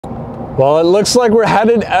Well, it looks like we're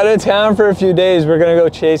headed out of town for a few days. We're gonna go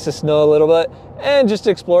chase the snow a little bit and just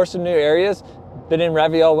explore some new areas. Been in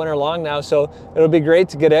Revy all winter long now, so it'll be great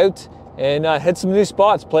to get out and hit some new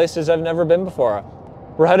spots, places I've never been before.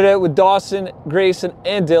 We're headed out with Dawson, Grayson,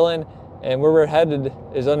 and Dylan, and where we're headed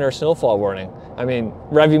is under a snowfall warning. I mean,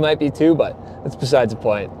 Revy might be too, but that's besides the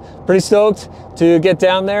point. Pretty stoked to get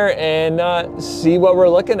down there and see what we're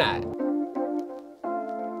looking at.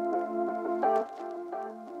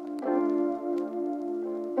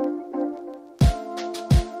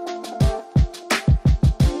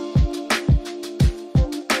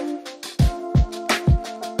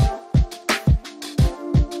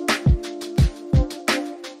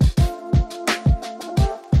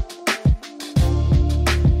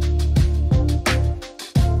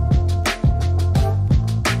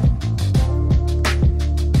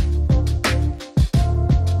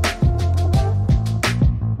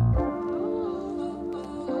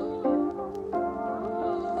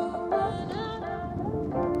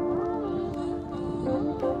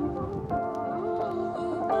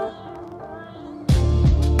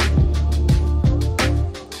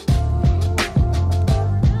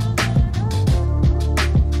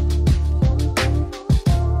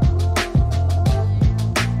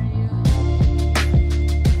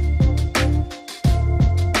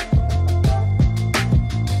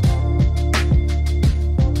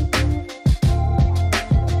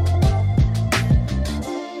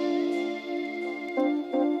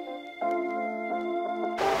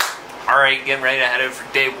 Alright, getting ready to head out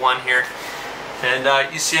for day one here.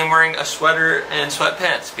 And you see I'm wearing a sweater and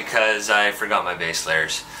sweatpants because I forgot my base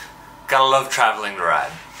layers. Gotta love traveling to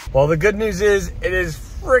ride. Well, the good news is it is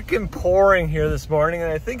freaking pouring here this morning,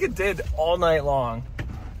 and I think it did all night long.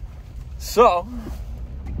 So,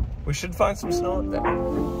 we should find some snow up there.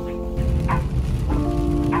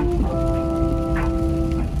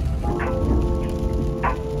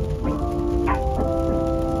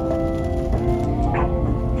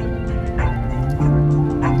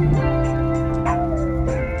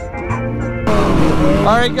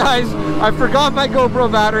 Alright guys, I forgot my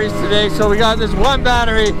GoPro batteries today, so we got this one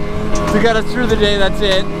battery to get us through the day, that's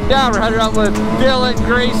it. Yeah, we're headed out with Dylan,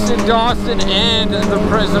 Grayson, Dawson, and the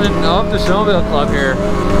president of the Snowmobile Club here.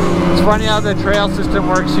 It's funny how the trail system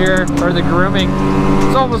works here, or the grooming.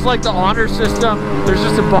 It's almost like the honor system. There's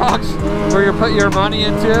just a box where you put your money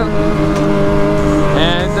into,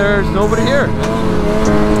 and there's nobody here.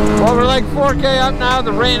 Well, we're like 4K up now.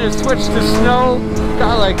 The rain has switched to snow.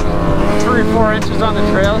 Got like 3 or 4 inches on the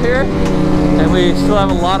trail here, and we still have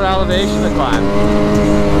a lot of elevation to climb.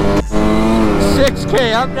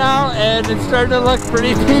 6K up now, and it's starting to look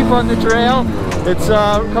pretty deep on the trail. It's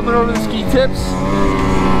coming over the ski tips.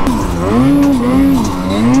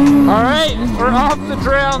 Alright, we're off the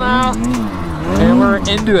trail now, and we're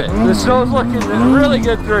into it. The snow's looking really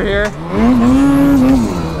good through here.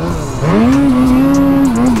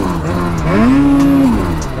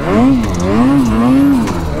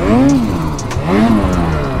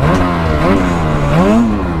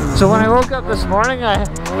 So when I woke up this morning, I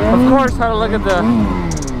of course had a look at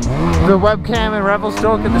the webcam in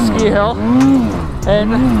Revelstoke at the ski hill,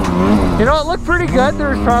 and you know, it looked pretty good. There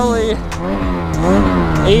was probably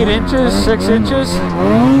 8 inches, 6 inches,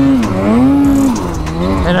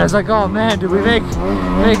 and I was like, oh man, did we make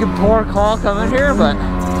a poor call coming here? But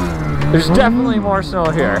there's definitely more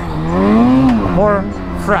snow here, more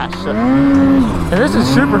fresh, and this is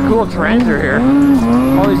super cool terrain through here.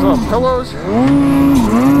 All these little pillows.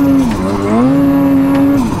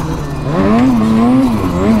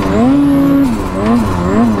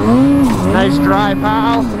 Nice dry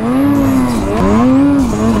pow.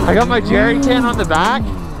 I got my jerry can on the back,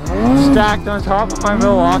 stacked on top of my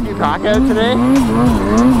Milwaukee pack out today,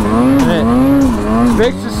 and it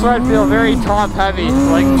makes the sled feel very top heavy,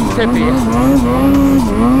 like tippy.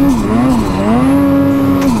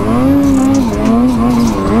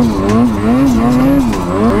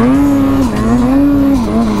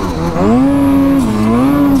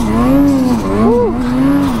 Woo.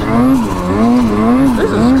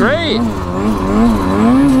 This is great.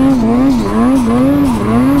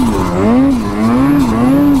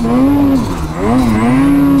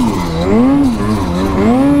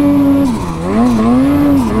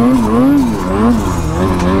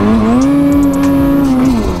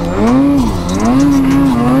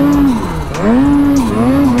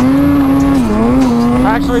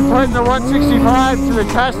 Actually putting the 165 to the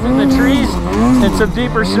test in the trees in some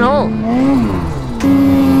deeper snow.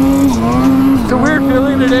 It's a weird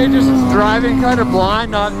feeling today, just driving kind of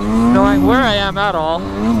blind, not knowing where I am at all.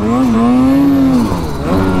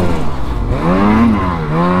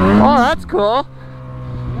 Oh, that's cool.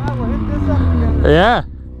 Yeah, we'll hit Yeah.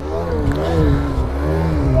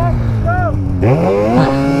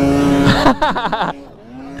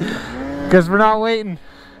 Because we're not waiting.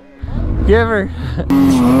 Give her.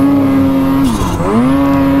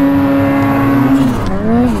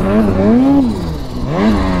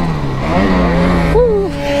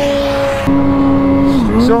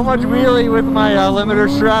 So much wheelie with my limiter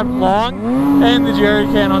strap long and the jerry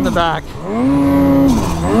can on the back.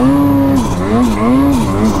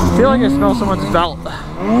 I feel like I smell someone's belt.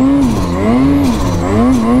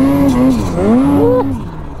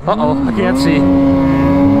 Uh-oh, I can't see.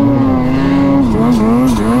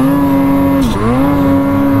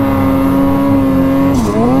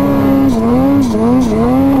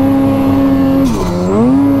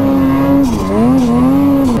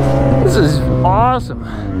 This is awesome.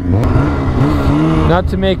 Not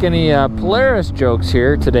to make any Polaris jokes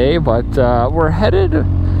here today, but we're headed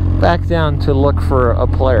back down to look for a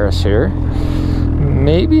Polaris here.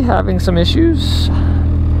 Maybe having some issues.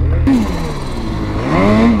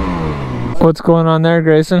 What's going on there,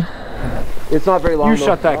 Grayson? It's not very long. You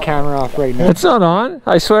shut that camera off right now. It's not on,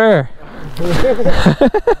 I swear.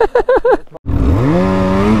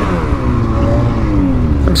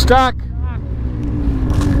 I'm stuck.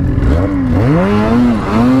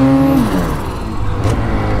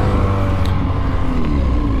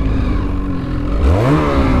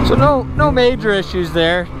 So no major issues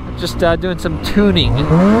there. Just doing some tuning.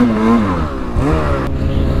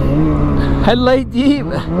 Headlight deep.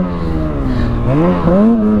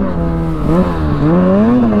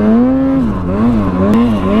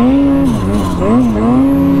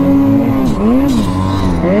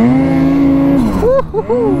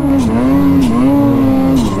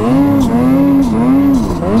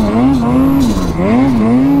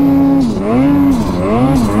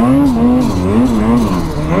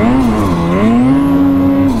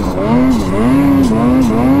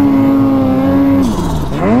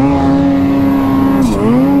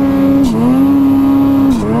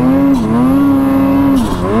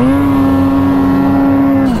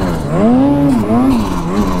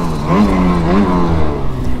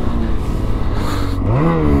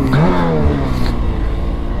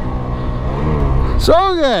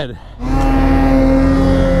 So good.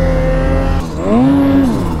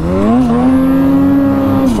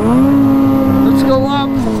 Let's go up.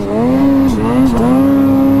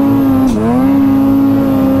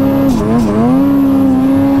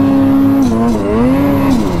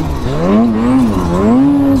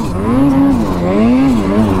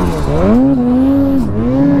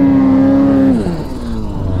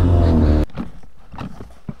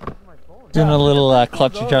 Doing a little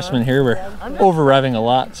clutch adjustment here. We're over revving a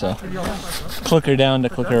lot, so clicker down to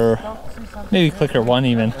clicker, maybe clicker 1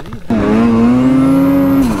 even.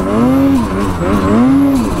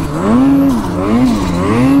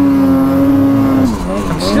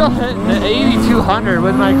 I'm still hitting the 8200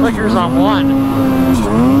 with my clickers on 1.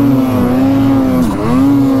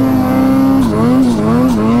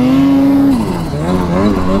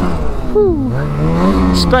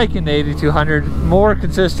 Spiking to 8200 more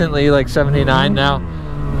consistently, like 79 now,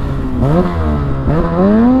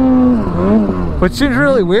 which seems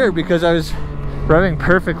really weird because I was revving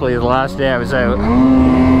perfectly the last day I was out.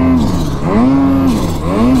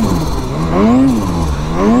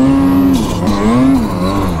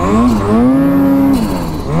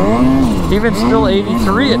 Even still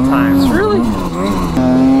 83 at times, really?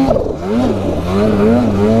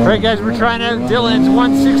 Alright guys, we're trying out Dylan's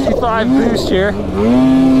 165 boost here.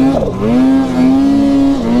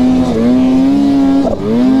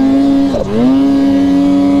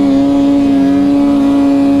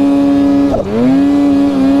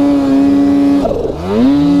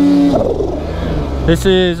 This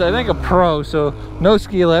is, I think, a Pro, so no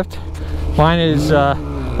ski lift. Mine is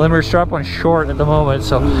limiter strap on short at the moment,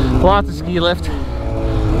 so lots of ski lift.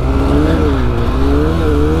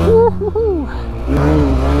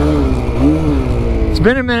 It's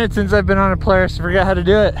been a minute since I've been on a Polaris. I forgot how to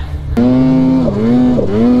do it.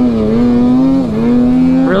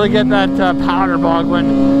 Really get that powder bog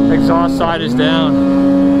when the exhaust side is down.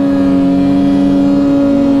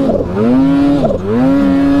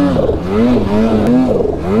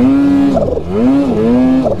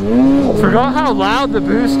 Forgot how loud the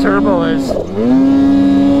boost turbo is.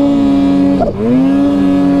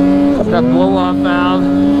 That blow-off valve.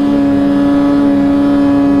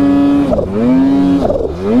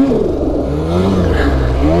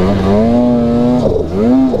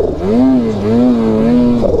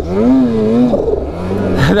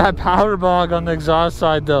 That power bog on the exhaust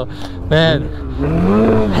side though,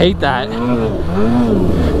 man, hate that.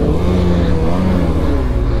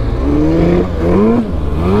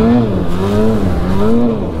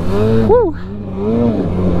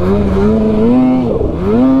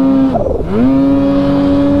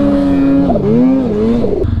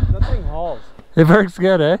 It works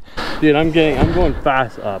good, eh? Dude, I'm going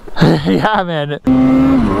fast up. Yeah, man.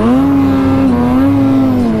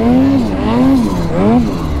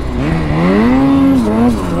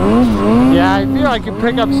 Yeah, I feel I can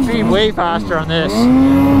pick up speed way faster on this.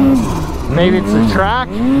 Maybe it's the track.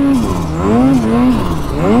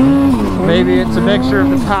 Maybe it's a mixture of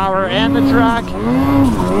the power and the track.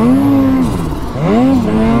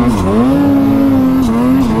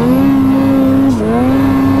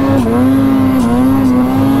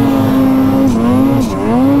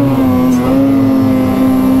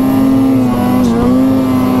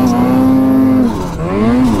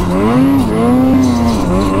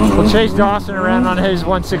 We'll chase Dawson around on his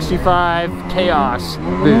 165 Chaos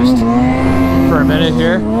boost for a minute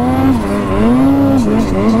here.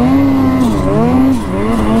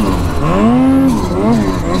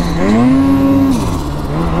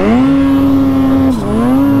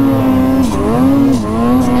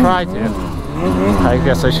 Try to, I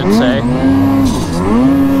guess I should say.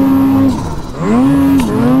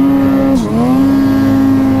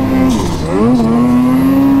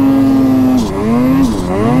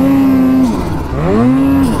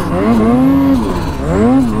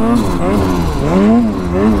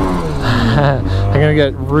 I'm gonna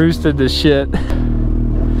get roosted to shit.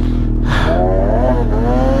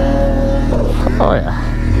 Oh yeah.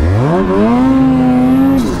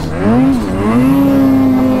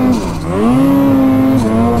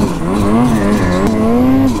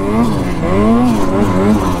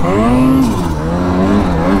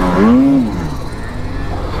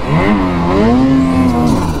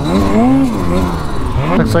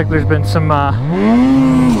 Looks like there's been some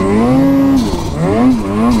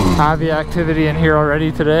heavy activity in here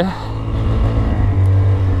already today.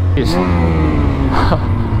 Jeez.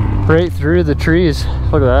 Right through the trees.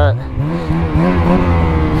 Look at that.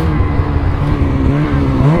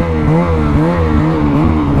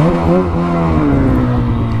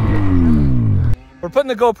 We're putting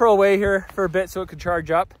the GoPro away here for a bit so it can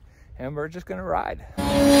charge up, and we're just gonna ride.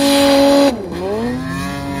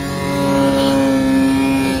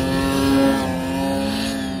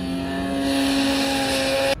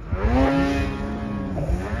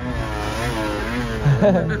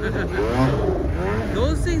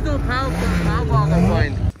 Those things don't power bog, I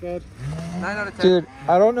find. Good. 9 out of 10. Dude,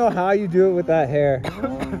 I don't know how you do it with that hair.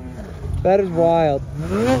 That is wild.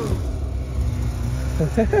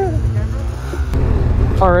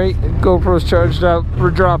 Alright, GoPro's charged up. We're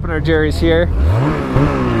dropping our Jerry's here.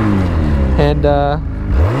 And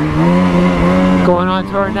going on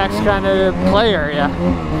to our next kind of play area.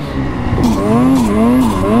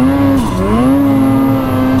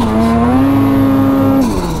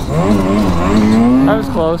 That was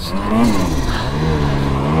close.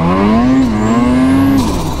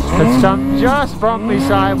 It's just bumped me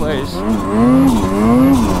sideways.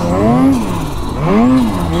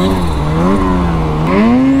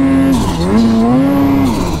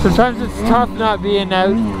 Sometimes it's tough not being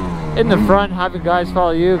out in the front, having guys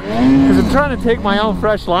follow you, because I'm trying to take my own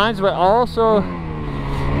fresh lines, but also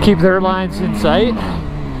keep their lines in sight.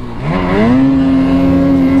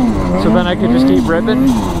 So then I can just keep ripping,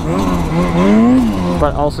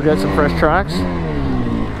 but also get some fresh tracks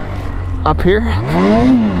up here.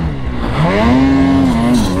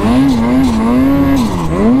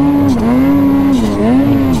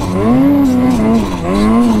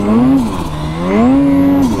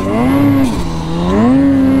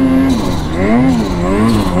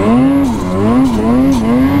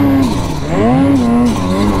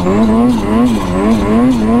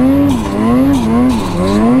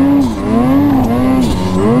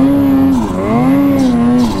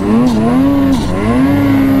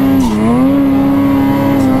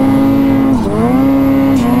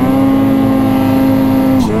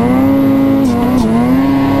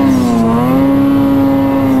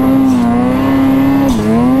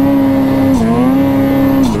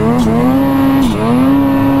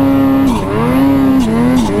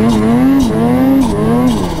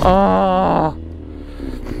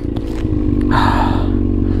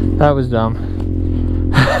 That was dumb.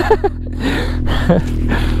 I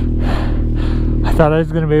thought I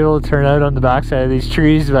was going to be able to turn out on the backside of these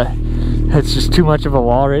trees, but it's just too much of a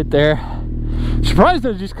wall right there. Surprised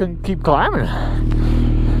I just couldn't keep climbing.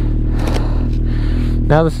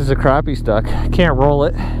 Now this is a crappie stuck. Can't roll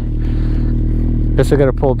it. Guess I got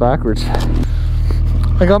to pull it backwards.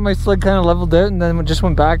 I got my sled kind of leveled out and then just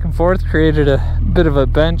went back and forth, created a bit of a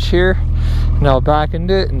bench here. Now back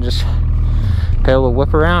into it and just be able to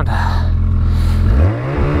whip around.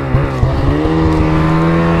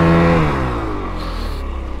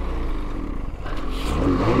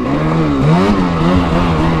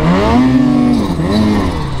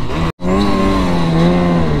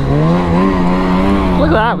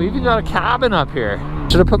 that, we even got a cabin up here.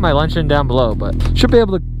 Should have put my lunch in down below, but should be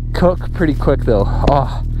able to cook pretty quick though.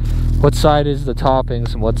 Oh, what side is the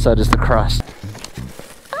toppings and what side is the crust?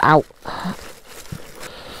 Ow.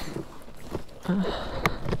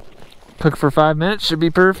 Cook for 5 minutes, should be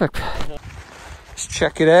perfect. Let's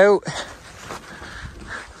check it out.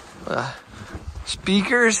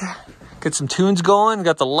 Speakers, get some tunes going,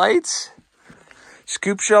 got the lights,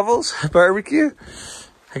 scoop shovels, barbecue.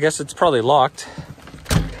 I guess it's probably locked.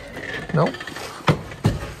 Nope.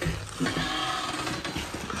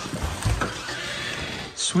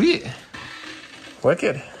 Sweet.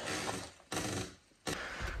 Wicked.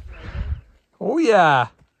 Oh yeah.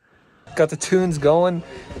 Got the tunes going.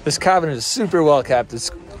 This cabin is super well kept.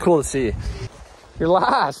 It's cool to see. You're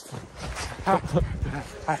last.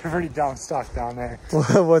 I've already down stock down there.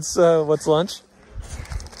 What's lunch?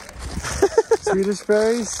 Swedish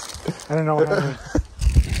berries. I don't know what I'm doing.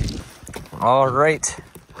 All right.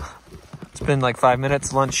 It's been like 5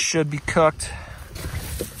 minutes. Lunch should be cooked.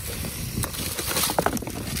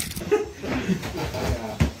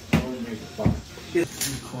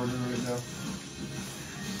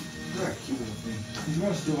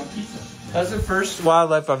 That's the first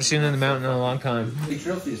wildlife I've seen in the mountain in a long time. Big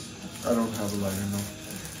trophies. I don't have a lighter, no.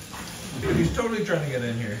 Dude, he's totally trying to get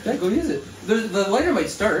in here. Yeah, go use it. The lighter might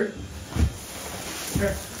start.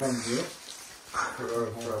 From here.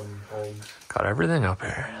 From home. Got everything up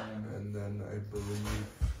here. And then I believe.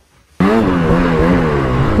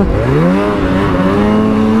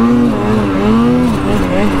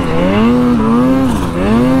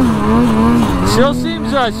 Still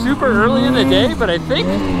seems super early in the day, but I think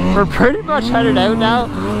we're pretty much headed out now.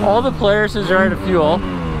 All the Polaris are out of fuel.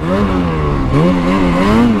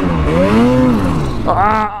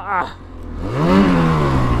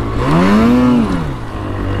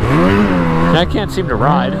 And I can't seem to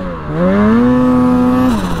ride.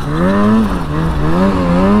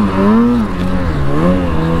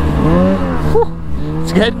 Whew,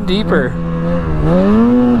 it's getting deeper.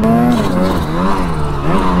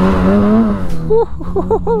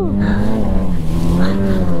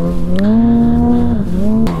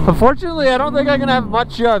 Unfortunately, I don't think I can have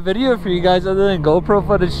much video for you guys other than GoPro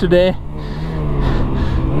footage today.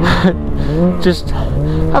 Just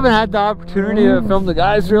haven't had the opportunity to film the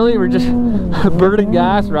guys really. We're just burning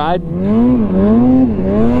gas, riding.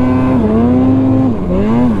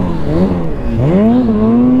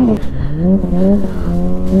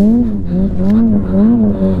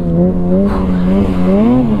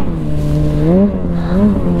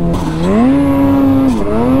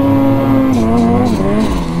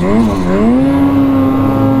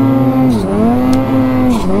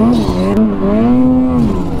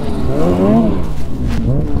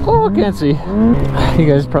 Oh, I can't see. You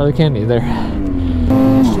guys probably can't either.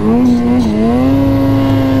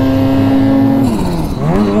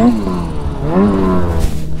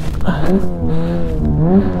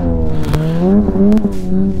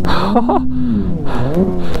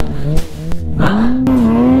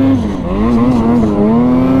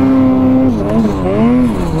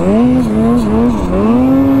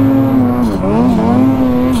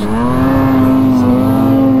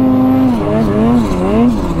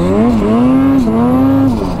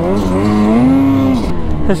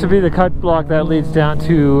 This would be the cut block that leads down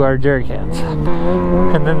to our jerry cans.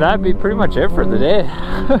 And then that'd be pretty much it for the day.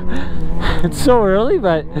 It's so early,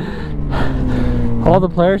 but all the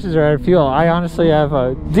Polaris are out of fuel. I honestly have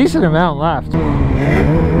a decent amount left.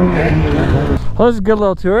 Well, this is a good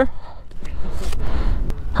little tour.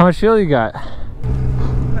 How much fuel you got?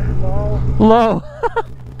 Low.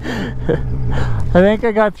 I think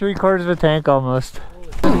I got 3/4 of a tank almost.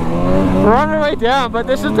 We're on our way down, but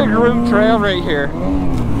this is the groomed trail right here.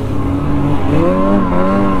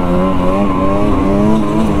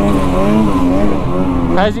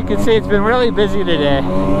 As you can see, it's been really busy today.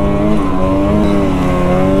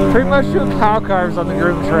 Pretty much doing cow calves on the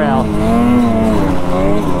groomed trail.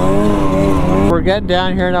 We're getting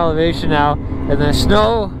down here in elevation now, and the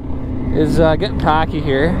snow is getting packy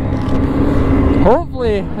here.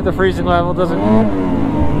 Hopefully the freezing level doesn't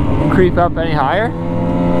creep up any higher,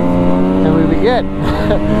 and we'll be good.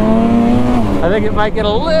 I think it might get a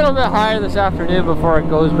little bit higher this afternoon before it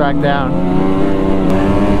goes back down.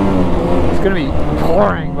 It's gonna be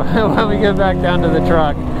pouring when we get back down to the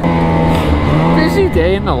truck. Busy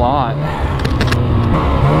day in the lot.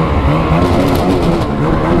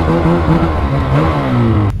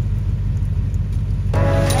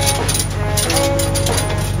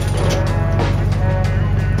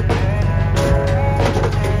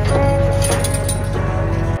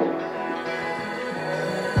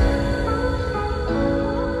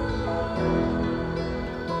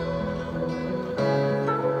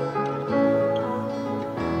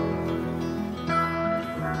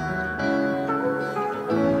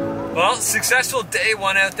 successful day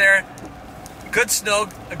one out there. Good snow,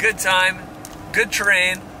 a good time, good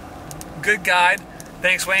terrain, good guide.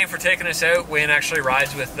 Thanks, Wayne, for taking us out. Wayne actually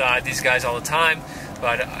rides with these guys all the time,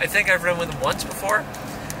 but I think I've ridden with them once before.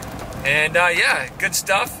 And yeah, good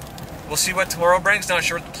stuff. We'll see what tomorrow brings. Not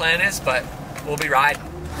sure what the plan is, but we'll be riding.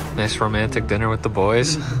 Nice romantic dinner with the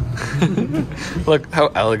boys. Look how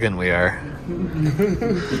elegant we are.